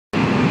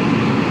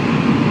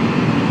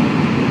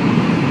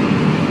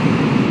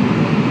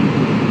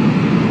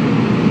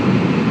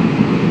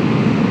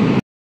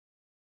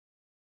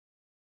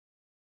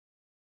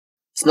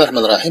بسم الله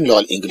الرحمن الرحيم. اللغة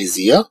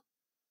الإنجليزية.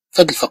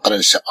 في هذه الفقرة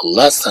إن شاء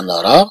الله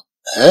سنرى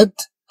هذه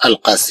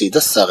القصيدة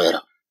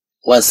الصغيرة.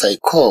 Once I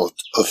caught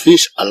a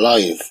fish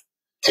alive.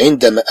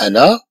 عندما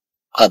أنا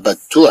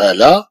قبضت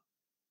على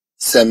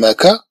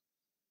سمكة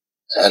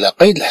على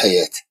قيد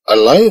الحياة.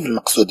 alive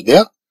المقصود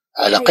بها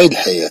على قيد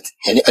الحياة،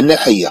 يعني أنها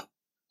حية.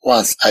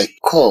 Once I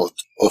caught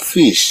a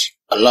fish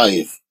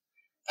alive.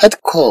 هاد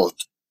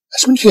caught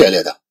اش من فعل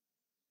هذا؟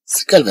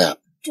 C'est quel verbe?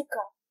 To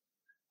catch.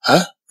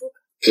 ها؟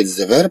 It's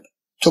the verb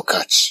to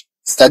catch.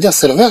 C'est-à-dire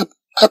c'est le verbe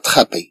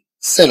attraper.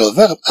 C'est le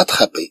verbe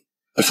attraper.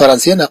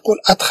 بالفرنسية نقول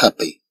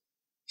attraper.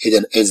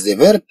 إذن it's the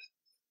verb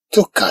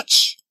to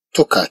catch.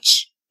 To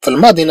catch. في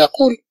الماضي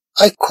نقول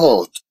I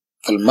caught.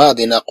 في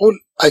الماضي نقول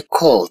I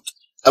caught.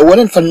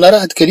 أولا فلنرى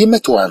هاد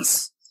كلمة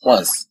once.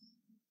 once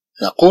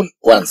نقول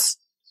once.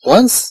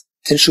 once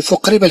تنشوفوا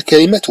قريبة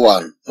لكلمة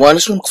one. one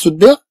شنو المقصود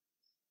بها؟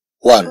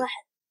 one.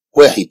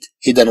 واحد.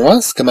 إذن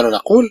once كما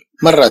نقول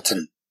مرة.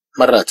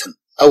 مرة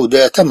أو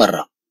ذات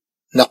مرة.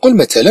 نقول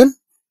مثلا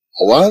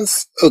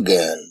once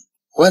again.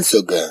 once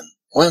again.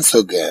 once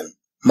again.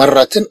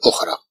 مرة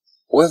أخرى.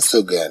 once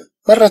again.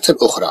 مرة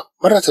أخرى.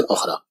 مرة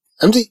أخرى.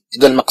 فهمتي؟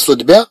 إذا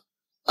المقصود بها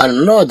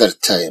another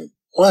time.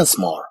 once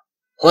more.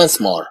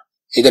 once more.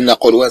 إذا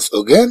نقول once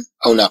again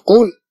أو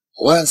نقول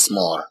once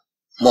more.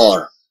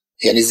 more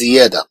يعني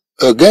زيادة.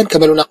 again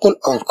كما نقول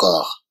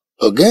encore.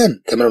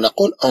 again كما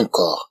نقول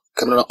encore.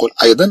 كما نقول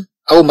أيضا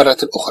أو مرة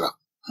أخرى.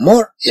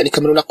 more يعني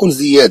كما نقول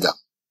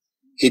زيادة.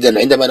 إذا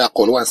عندما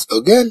نقول once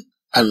again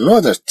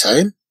another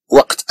time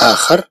وقت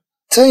آخر.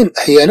 time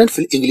أحيانا في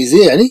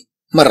الإنجليزية يعني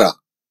مرة.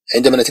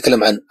 عندما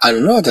نتكلم عن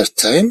another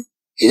time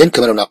إذا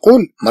كما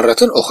نقول مرة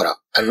أخرى.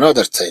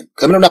 another time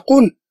كما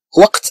نقول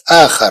وقت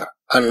آخر.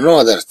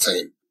 another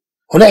time.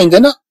 هنا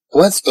عندنا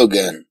once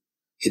again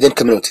إذا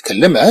كما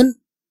نتكلم عن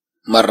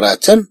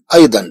مرة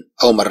أيضا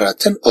أو مرة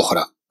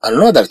أخرى.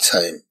 another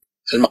time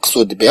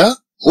المقصود بها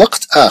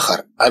وقت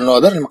آخر.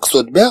 another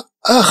المقصود بها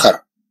آخر.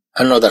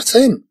 another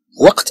time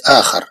وقت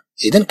آخر.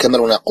 إذا كما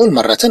نقول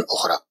مرة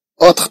أخرى.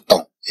 autre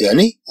temps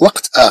يعني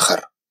وقت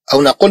آخر.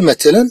 أو نقول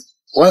مثلا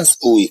once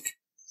a week.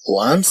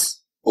 once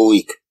a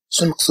week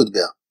شو المقصود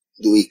بها؟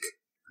 the week.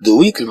 the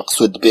week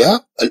المقصود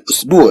بها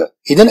الأسبوع.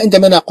 إذا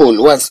عندما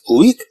نقول once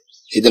a week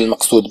إذا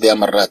المقصود بها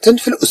مرة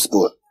في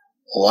الأسبوع.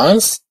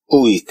 once a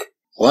week.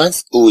 once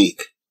a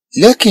week.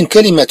 لكن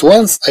كلمة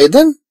once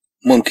أيضا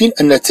ممكن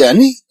أن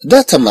تعني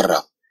ذات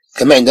مرة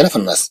كما عندنا في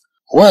النص.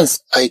 once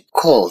I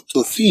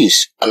caught a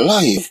fish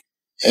alive.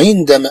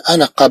 عندما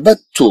أنا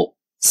قبضت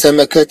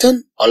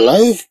سمكة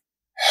alive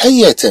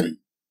حية.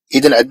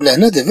 إذا عندنا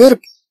هنا the verb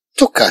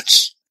to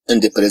catch. in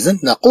the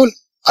present نقول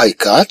I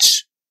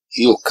catch,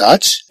 you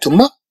catch,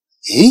 ثم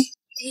he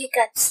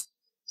catches.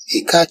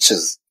 he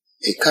catches,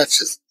 he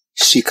catches,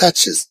 she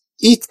catches,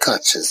 it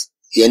catches.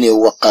 يعني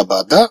هو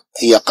قبض،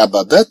 هي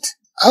قبضت،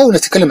 أو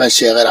نتكلم عن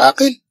شيء غير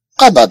عاقل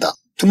قبض.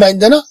 ثم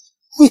عندنا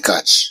we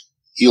catch,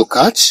 you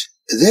catch,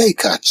 they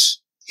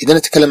catch. إذا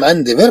نتكلم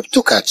عن the verb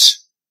to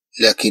catch.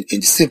 لكن in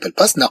the simple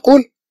past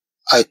نقول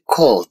I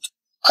caught,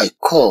 I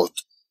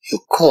caught, you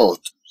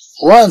caught.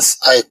 once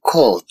I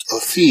caught a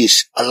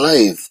fish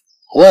alive.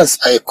 once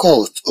I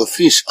caught a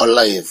fish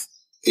alive.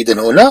 إذن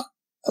هنا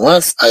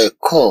once I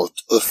caught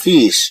a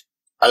fish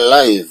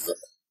alive.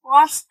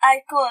 Once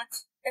I caught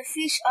a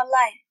fish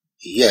alive.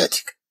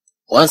 ياتك.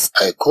 once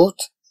I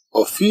caught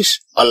a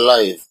fish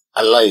alive.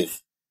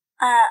 alive.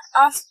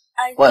 Once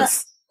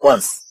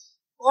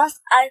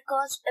I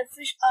caught a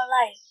fish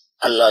alive.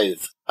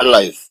 alive.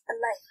 alive.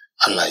 Alive.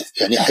 alive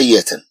يعني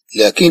حية.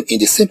 لكن in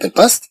the simple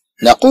past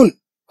نقول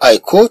I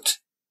caught,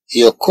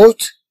 you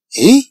caught,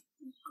 he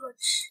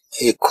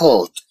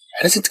caught.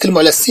 احنا نتكلم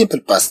على simple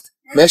past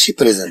ماشي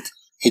present.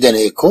 إذا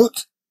he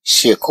caught,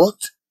 she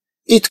caught,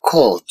 it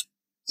caught,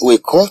 we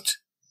caught,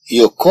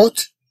 you caught,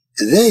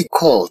 they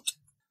caught.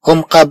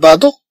 هم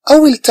قبضوا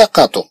أو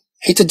التقطوا.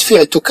 حيث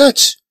الفعل to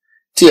catch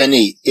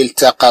تعني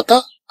التقط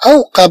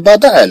أو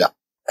قبض على.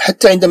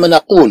 حتى عندما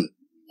نقول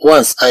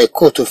once I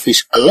caught a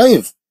fish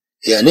alive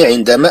يعني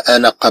عندما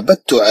أنا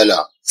قبضت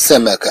على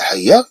سمكة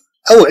حية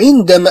أو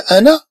عندما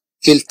أنا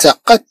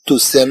التقطت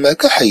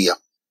سمكة حية.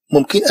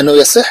 ممكن أنه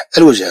يصح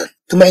الوجهان.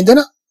 ثم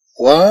عندنا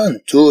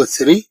 1 2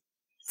 3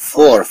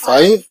 4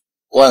 5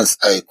 once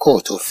I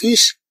caught a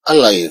fish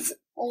alive.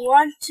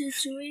 1 2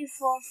 3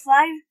 4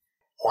 5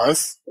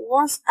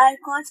 Once I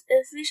caught a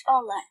fish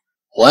alive.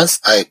 once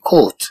I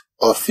caught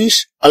a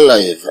fish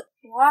alive.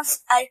 Once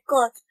I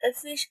caught a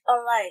fish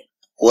alive.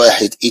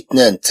 1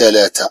 2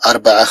 3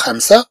 4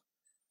 5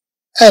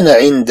 أنا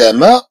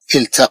عندما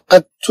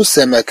التقطت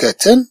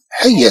سمكة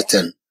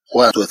حية.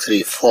 1 2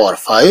 3 4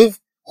 5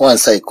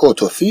 once I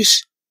caught a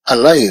fish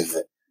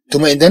alive.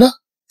 ثم عندنا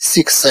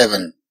 6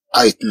 7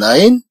 8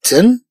 9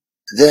 10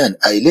 then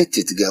I let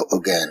it go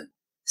again.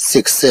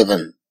 6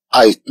 7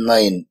 8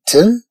 9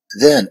 10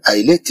 then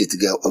I let it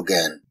go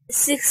again.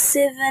 6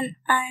 7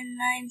 8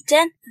 9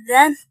 10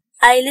 then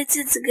I let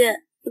it go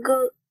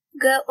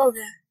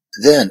again.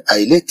 then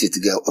I let it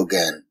go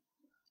again.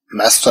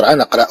 مع السرعة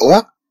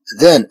نقرأها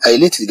then I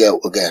let it go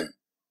again.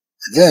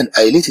 then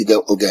I let it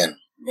go again.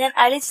 Then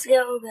I let it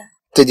go again.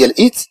 تي ديال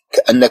ايت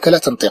كأنك لا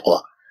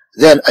تنطقها.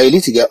 then I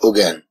let go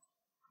again.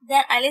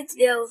 then I let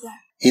go again.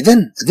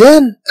 إذن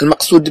then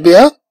المقصود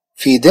بها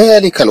في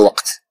ذلك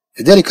الوقت،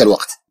 في ذلك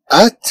الوقت.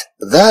 at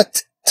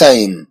that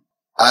time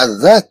at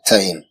that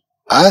time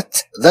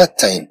at that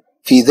time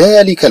في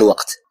ذلك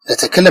الوقت.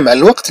 نتكلم عن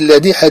الوقت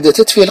الذي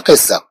حدثت فيه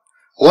القصة.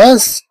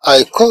 once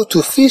I caught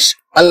a fish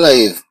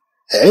alive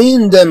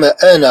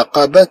عندما أنا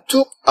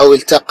قبضت أو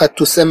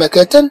التقطت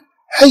سمكة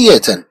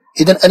حية.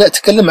 إذن أنا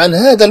أتكلم عن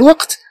هذا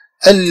الوقت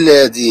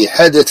الذي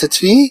حدثت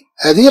فيه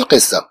هذه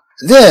القصة.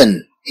 then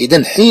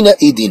إذن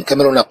حينئذ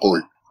كما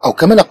نقول أو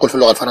كما نقول في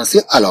اللغة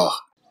الفرنسية alors.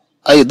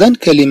 أيضا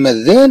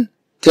كلمة then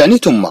تعني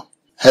ثم،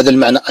 هذا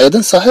المعنى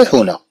أيضا صحيح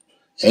هنا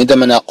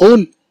عندما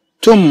نقول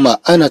ثم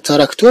أنا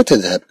تركتها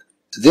تذهب.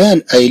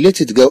 then I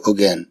let it go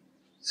again.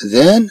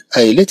 then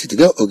I let it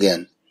go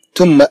again.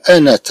 ثم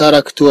أنا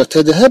تركتها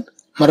تذهب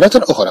مرة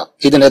أخرى.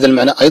 إذن هذا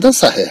المعنى أيضا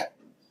صحيح.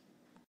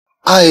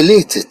 I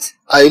let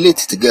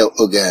it go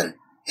again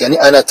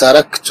يعني أنا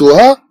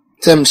تركتها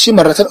تمشي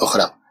مرة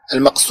أخرى.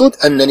 المقصود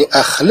أنني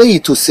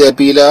أخليت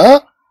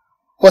سبيلها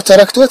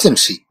وتركتها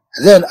تمشي.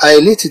 then I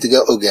let it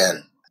go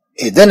again.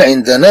 إذن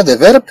عندنا the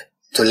verb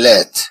to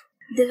let.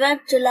 the verb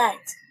to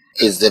let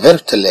is the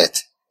verb to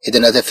let.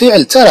 إذن هذا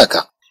فعل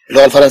ترك.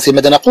 اللغة الفرنسية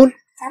ماذا نقول؟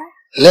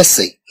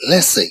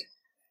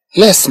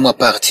 laisse moi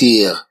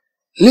partir.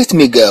 let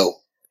me go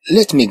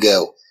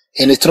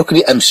يعني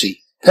اتركني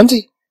أمشي.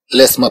 فهمتي؟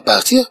 laisse moi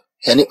partir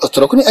يعني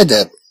اتركني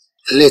أذهب.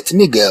 let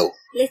me go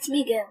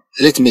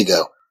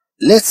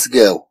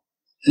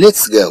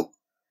let's go.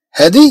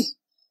 هذه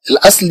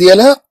الأصل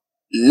ديالها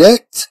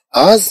let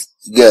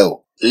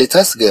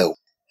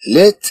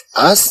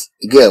us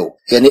go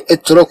يعني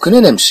اتركنا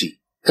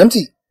نمشي.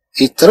 فهمتي؟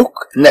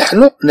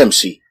 نحن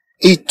نمشي.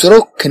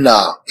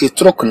 اتركنا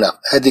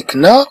هذيك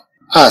نا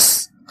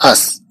us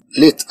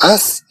let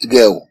us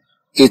go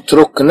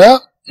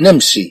اتركنا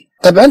نمشي.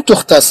 طبعا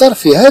تختصر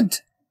في هاد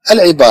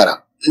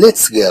العبارة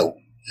let's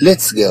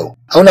go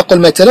أو نقول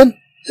مثلا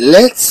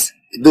let's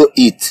do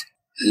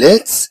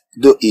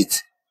it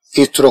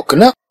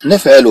اتركنا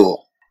نفعله.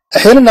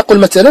 أحيانا نقول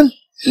مثلا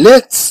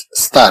let's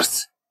start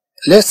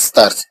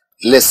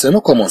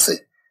laissez-nous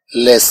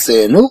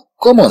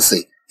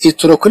commencer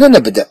اتركنا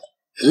نبدأ.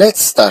 let's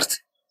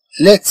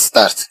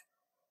start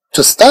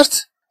to start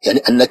يعني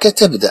أنك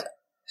تبدأ.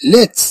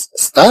 let's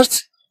start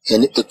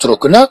يعني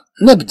اتركنا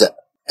نبدأ.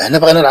 هنا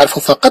بغينا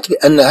نعرفوا فقط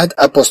بأن هاد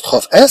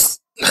apostrophe s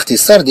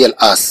الاختصار ديال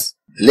us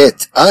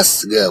let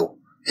us go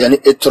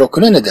يعني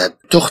اتركنا نذهب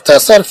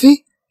تختصر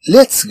في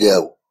let's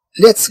go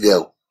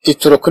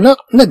اتركنا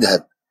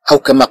نذهب أو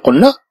كما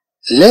قلنا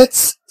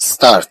let's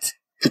start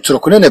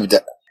اتركنا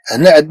نبدأ.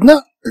 هنا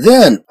عندنا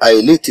then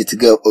I let it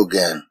go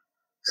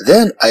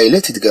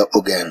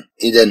again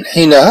إذن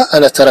حينها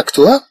أنا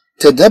تركتها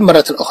تذهب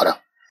مرة أخرى.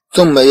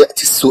 ثم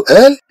يأتي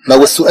السؤال. ما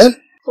هو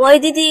السؤال؟ why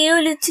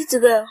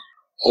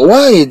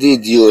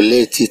did you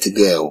let it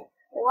go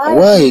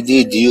why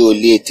did you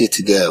let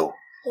it go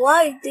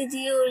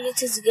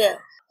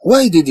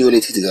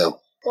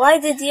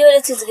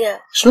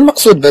شنو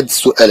المقصود بهذا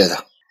السؤال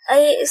هذا؟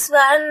 أي إصبع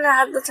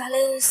عضت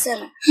عليه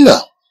السماء.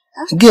 لا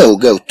go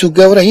to go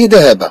راه هي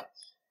ذهب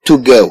to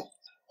go.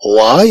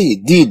 why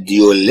did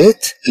you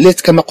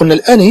let كما قلنا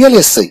الآن هي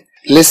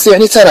ليسي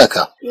يعني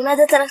ترك.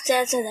 لماذا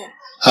تركتها تذهب؟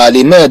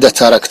 لماذا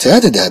تركتها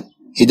تذهب.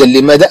 إذا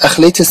لماذا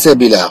أخليت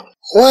سبيلها؟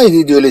 why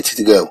did you let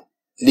it go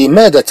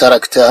لماذا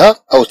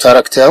تركتها أو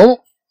تركته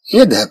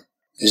يذهب.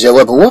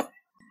 الجواب هو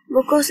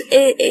because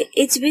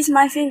it beat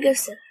my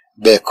fingers.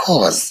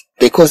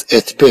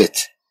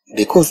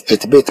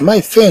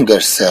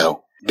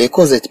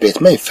 because it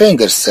beat my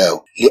fingers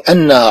so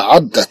لأنها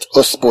عضت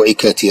أصبعي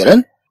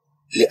كثيرا.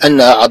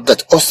 لأنها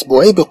عضت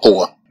أصبعي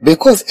بقوة.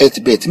 because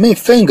it beat my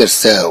fingers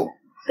so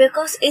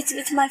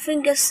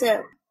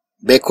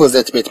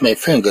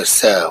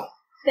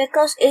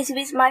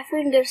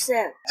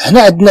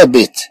هنا عندنا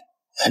بيت.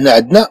 هنا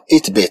عندنا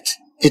it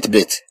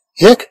beat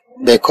ياك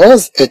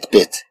because it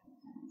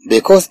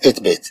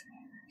beat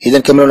إذا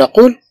كما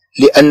نقول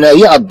لأن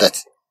هي عضت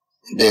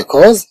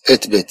because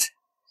it beat.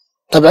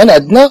 طبعا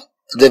عندنا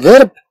the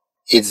verb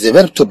it's the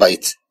verb to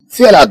bite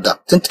فعل عضة.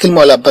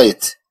 تنتكلموا على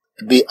bite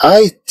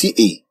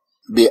bite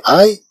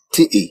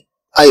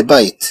I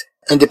bite.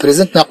 in the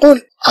present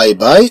نقول I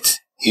bite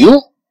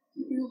you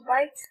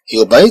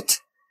bite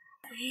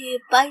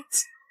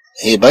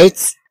he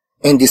bites.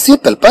 in the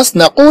simple past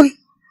نقول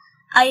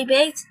I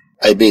bite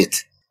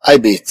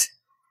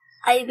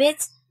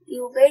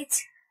you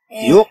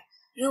bite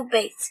you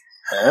bite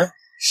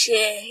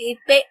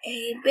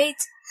he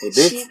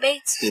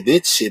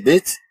bite she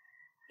bit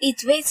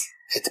it bite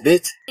it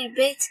bit we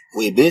bite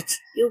we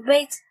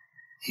bit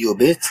you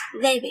bite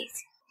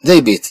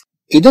they bit.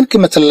 إذا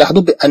كما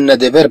تلاحظوا بأن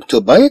the verb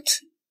to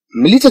bite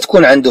ملي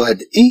تتكون عنده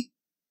هاد إي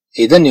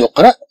إذا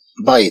يقرأ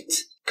bite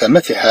كما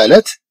في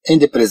حالة in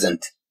the present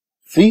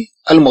في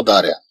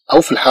المضارع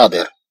أو في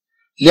الحاضر.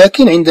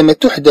 لكن عندما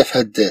تحذف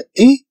هاد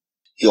إي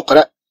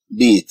يقرأ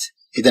beat.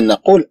 إذا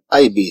نقول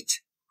I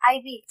beat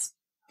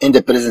in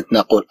the present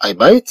نقول I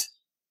bite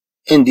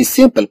in the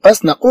simple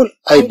past نقول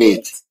I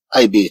beat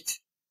I beat.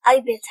 I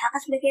bet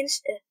حقاش ما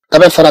كاينش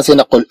طبعا الفرنسية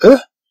نقول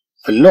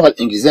في اللغة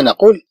الإنجليزية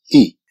نقول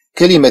إي.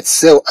 كلمة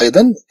ساو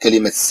أيضا،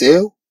 كلمة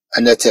ساو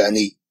أنها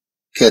تعني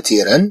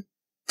كثيرا،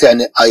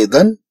 تعني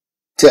أيضا،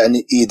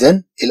 تعني إذا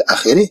إلى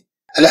آخره،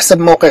 على حسب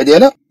الموقع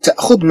ديالها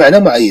تأخذ معنى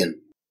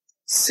معين.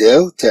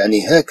 ساو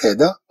تعني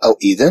هكذا أو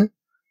إذا،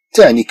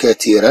 تعني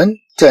كثيرا،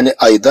 تعني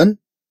أيضا،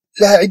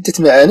 لها عدة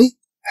معاني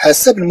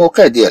حسب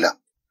الموقع ديالها.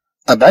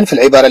 طبعا في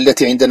العبارة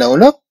التي عندنا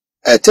هنا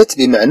أتت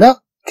بمعنى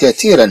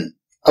كثيرا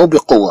أو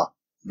بقوة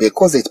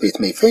because it beat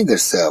my finger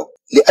so،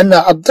 لأنها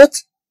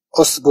عضت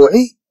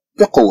أصبعي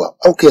بقوة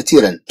أو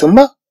كثيرا.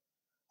 ثم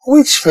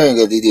which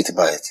finger did it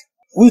bite؟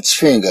 which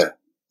finger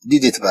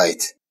did it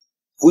bite؟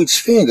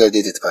 which finger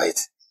did it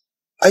bite؟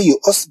 أي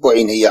أصبع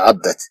هي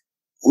عضت؟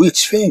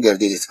 which finger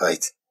did it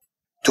bite؟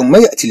 ثم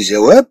يأتي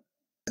الجواب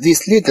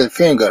this little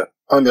finger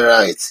on the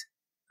right.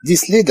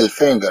 this little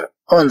finger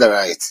on the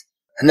right.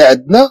 هنا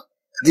عندنا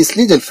this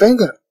little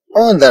finger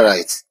on the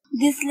right.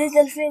 this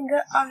little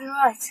finger on the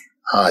right.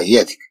 هي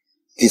هذيك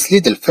this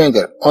little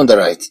finger on the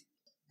right.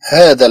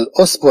 هذا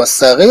الأصبع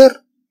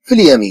الصغير في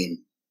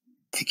اليمين.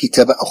 في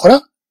كتابة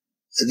أخرى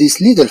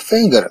this little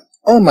finger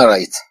on my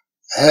right.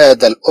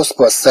 هذا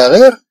الأصبع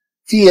الصغير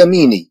في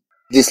يميني.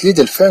 this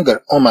little finger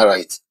on my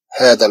right.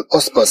 هذا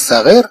الأصبع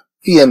الصغير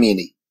في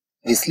يميني.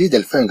 this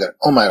little finger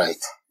on my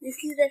right. this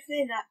little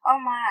finger on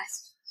my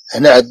right.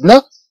 هنا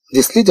عندنا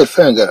this little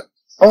finger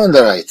on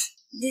the right.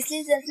 this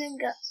little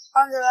finger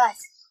on the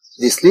right.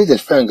 this little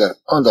finger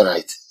on the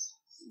right.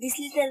 this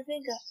little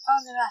finger on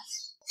the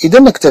right. إذا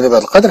نكتفي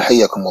بهذا القدر.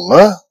 حياكم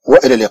الله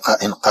وإلى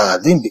لقاء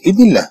قادم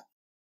بإذن الله.